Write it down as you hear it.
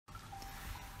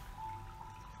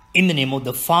In the name of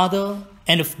the Father,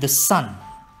 and of the Son,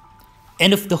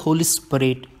 and of the Holy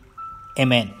Spirit.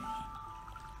 Amen.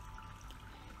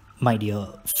 My dear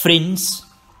friends,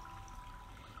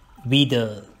 we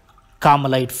the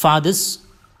Carmelite Fathers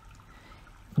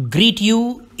greet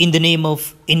you in the name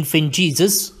of Infant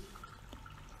Jesus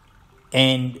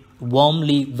and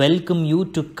warmly welcome you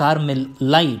to Carmel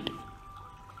Light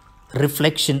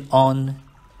reflection on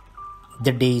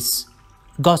the day's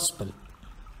Gospel.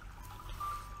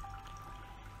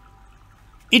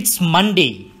 It's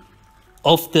Monday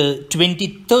of the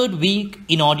 23rd week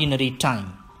in Ordinary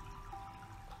Time.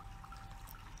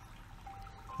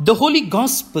 The Holy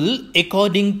Gospel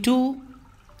according to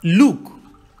Luke,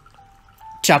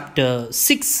 chapter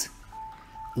 6,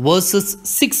 verses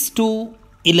 6 to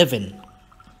 11.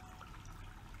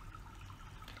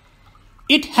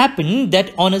 It happened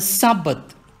that on a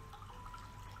Sabbath,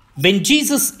 when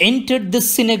Jesus entered the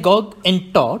synagogue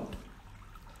and taught,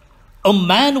 a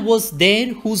man was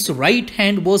there whose right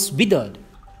hand was withered.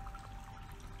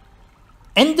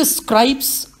 And the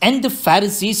scribes and the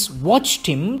Pharisees watched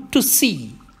him to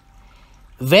see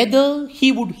whether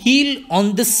he would heal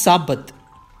on the Sabbath,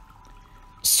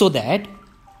 so that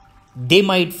they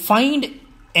might find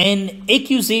an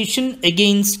accusation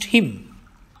against him.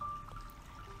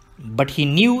 But he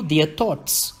knew their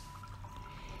thoughts.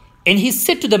 And he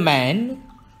said to the man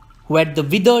who had the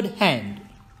withered hand,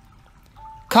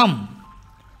 "Come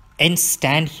and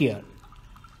stand here."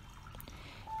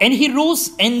 And he rose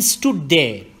and stood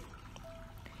there.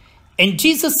 And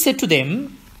Jesus said to them,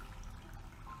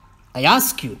 "I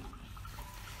ask you,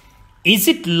 is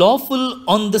it lawful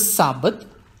on the Sabbath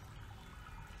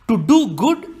to do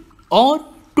good or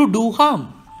to do harm?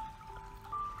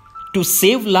 To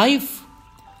save life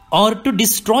or to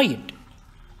destroy it?"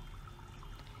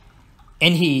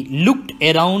 And he looked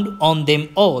around on them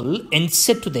all and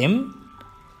said to them,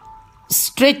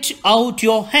 "Stretch out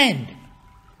your hand."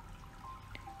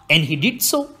 And he did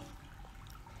so,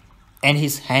 and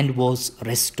his hand was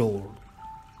restored.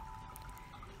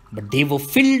 But they were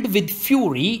filled with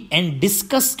fury and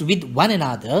discussed with one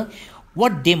another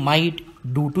what they might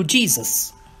do to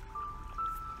Jesus.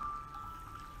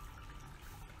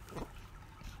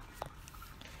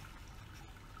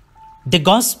 The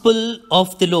Gospel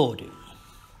of the Lord.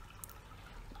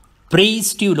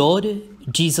 Praise to you, Lord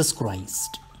Jesus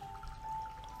Christ.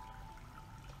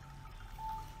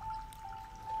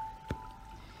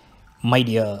 My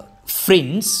dear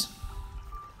friends,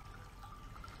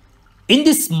 in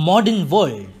this modern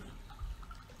world,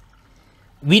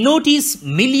 we notice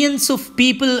millions of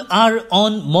people are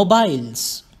on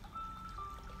mobiles,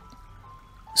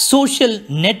 social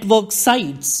network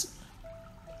sites,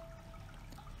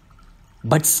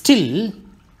 but still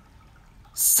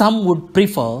some would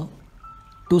prefer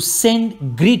to send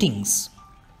greetings,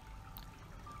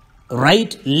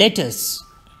 write letters,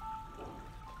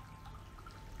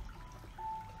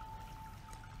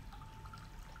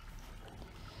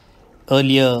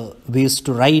 earlier, we used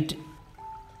to write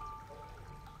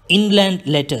inland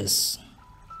letters.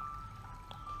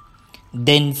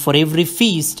 Then for every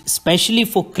feast, especially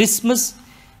for Christmas,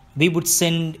 we would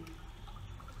send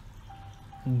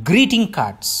greeting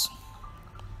cards.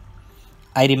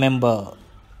 I remember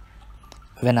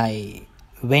when I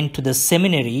went to the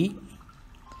seminary,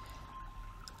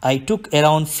 I took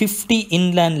around 50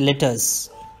 inland letters.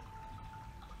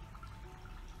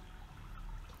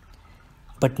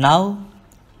 But now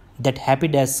that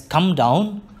habit has come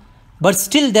down, but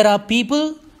still there are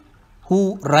people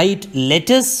who write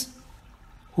letters,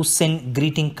 who send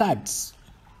greeting cards.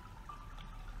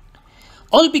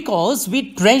 All because we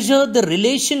treasure the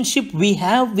relationship we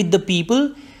have with the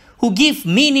people who give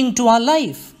meaning to our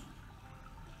life.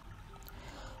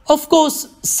 Of course,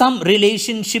 some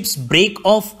relationships break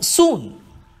off soon.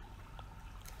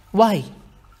 Why?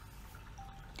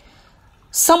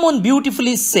 Someone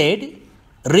beautifully said,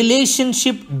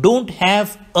 relationship don't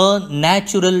have a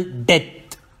natural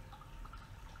death.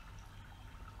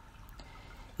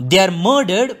 They are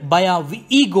murdered by our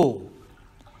ego,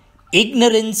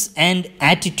 ignorance and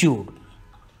attitude.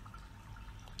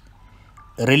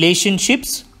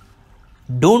 Relationships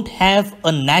don't have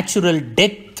a natural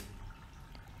death.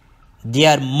 They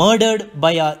are murdered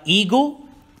by our ego,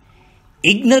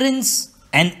 ignorance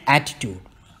and attitude.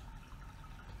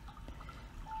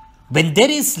 When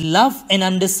there is love and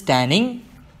understanding,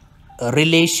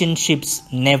 relationships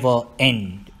never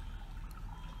end.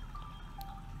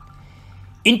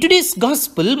 In today's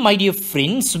Gospel, my dear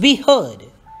friends, we heard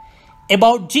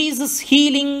about Jesus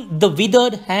healing the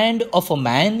withered hand of a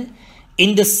man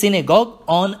in the synagogue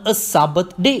on a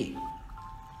Sabbath day.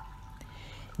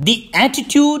 The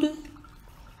attitude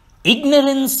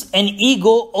Ignorance and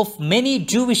ego of many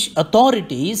Jewish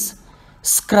authorities,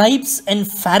 scribes and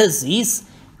Pharisees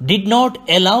did not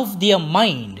allow their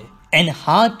mind and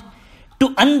heart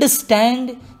to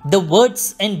understand the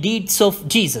words and deeds of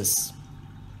Jesus.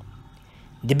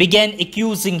 They began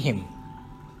accusing him.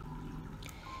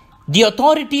 The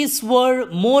authorities were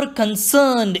more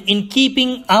concerned in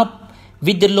keeping up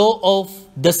with the law of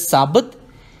the Sabbath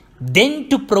than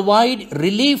to provide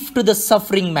relief to the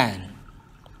suffering man.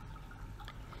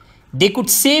 They could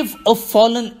save a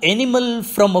fallen animal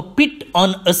from a pit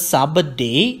on a Sabbath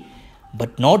day,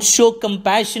 but not show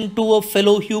compassion to a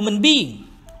fellow human being.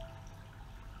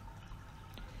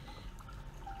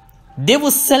 They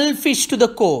were selfish to the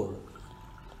core.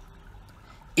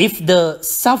 If the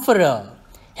sufferer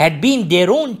had been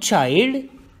their own child,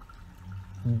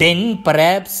 then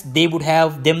perhaps they would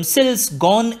have themselves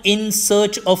gone in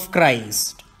search of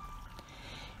Christ.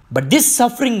 But this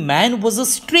suffering man was a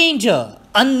stranger,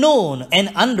 unknown and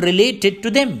unrelated to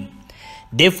them.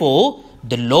 Therefore,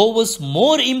 the law was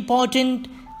more important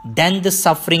than the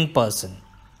suffering person.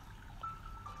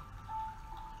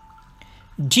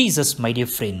 Jesus, my dear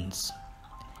friends,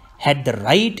 had the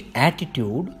right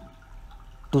attitude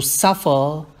to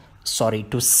save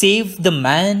the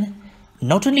man,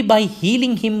 not only by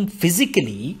healing him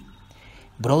physically,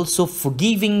 but also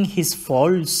forgiving his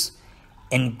faults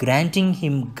and granting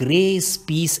him grace,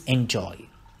 peace and joy.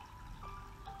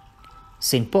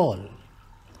 St. Paul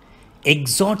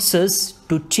exhorts us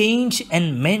to change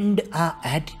and mend our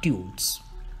attitudes.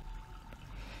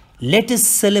 Let us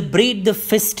celebrate the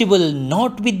festival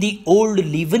not with the old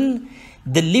leaven,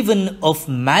 the leaven of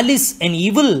malice and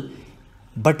evil,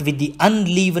 but with the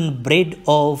unleavened bread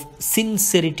of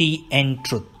sincerity and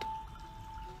truth.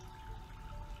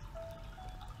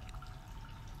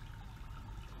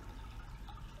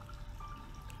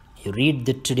 You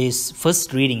read today's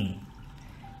first reading,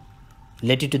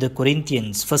 letter to the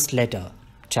Corinthians, first letter,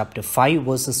 chapter 5,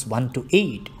 verses 1 to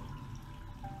 8.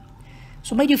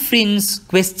 So, my dear friends,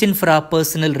 question for our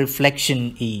personal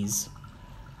reflection is,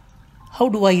 how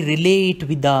do I relate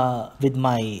with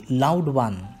my loved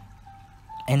one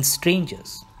and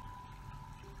strangers?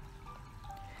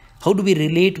 How do we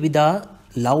relate with our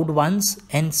loved ones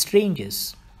and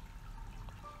strangers?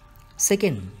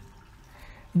 Second,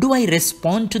 do I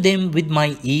respond to them with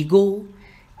my ego,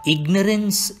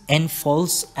 ignorance and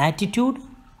false attitude,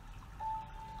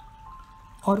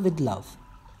 or with love?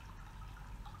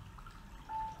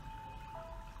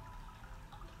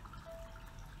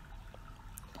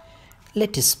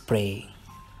 Let us pray.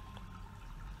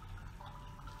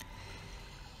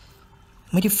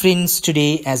 My dear friends,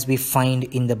 today, as we find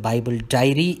in the Bible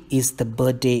diary, is the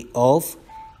birthday of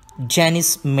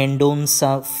Janice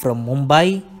Mendonça from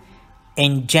Mumbai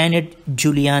and Janet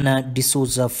Juliana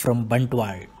D'Souza from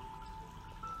Bantwal.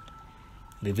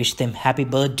 We wish them happy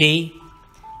birthday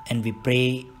and we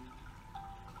pray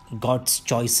God's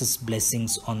choicest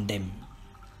blessings on them.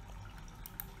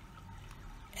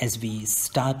 As we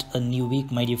start a new week,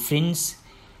 my dear friends,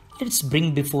 let's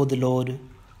bring before the Lord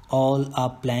all our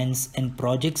plans and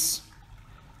projects,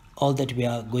 all that we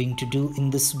are going to do in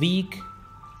this week,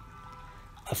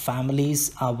 our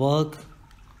families, our work.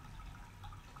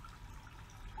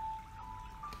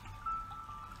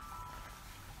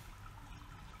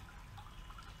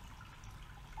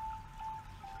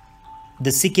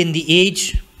 The sick and the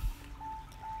aged,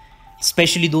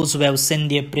 especially those who have sent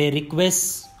their prayer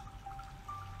requests,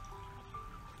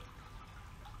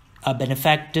 our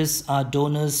benefactors, our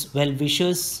donors,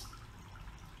 well-wishers.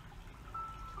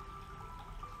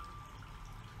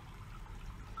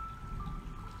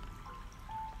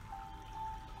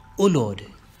 O Lord,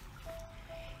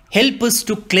 help us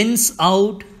to cleanse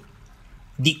out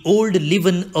the old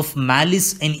leaven of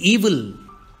malice and evil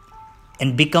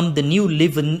and become the new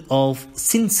leaven of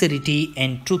sincerity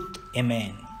and truth.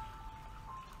 Amen.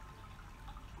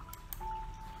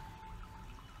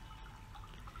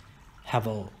 Have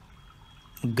a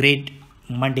great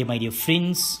Monday, my dear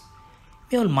friends.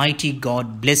 May Almighty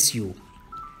God bless you,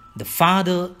 the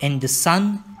Father and the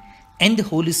Son and the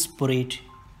Holy Spirit.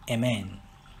 Amen.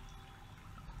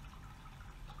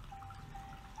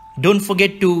 Don't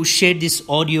forget to share this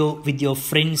audio with your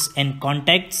friends and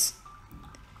contacts.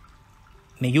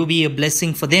 May you be a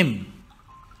blessing for them.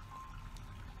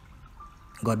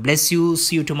 God bless you.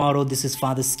 See you tomorrow. This is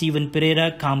Father Stephen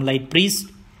Pereira, Carmelite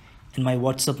Priest. And my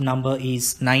WhatsApp number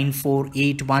is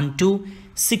 94812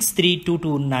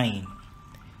 63229.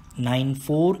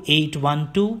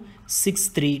 94812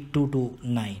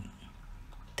 63229.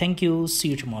 Thank you. See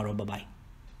you tomorrow. Bye-bye.